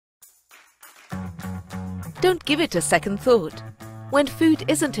Don't give it a second thought. When food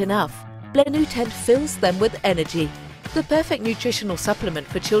isn't enough, Blenuten fills them with energy. The perfect nutritional supplement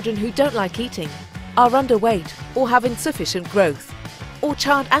for children who don't like eating, are underweight or have insufficient growth, or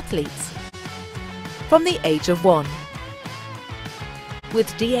child athletes from the age of 1.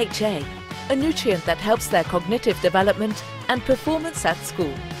 With DHA, a nutrient that helps their cognitive development and performance at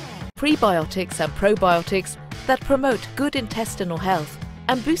school. Prebiotics and probiotics that promote good intestinal health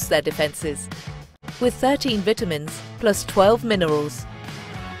and boost their defenses. With 13 vitamins plus 12 minerals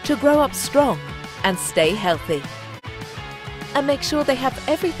to grow up strong and stay healthy. And make sure they have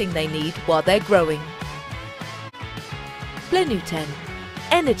everything they need while they're growing. Blenuten.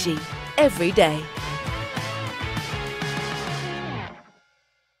 Energy every day.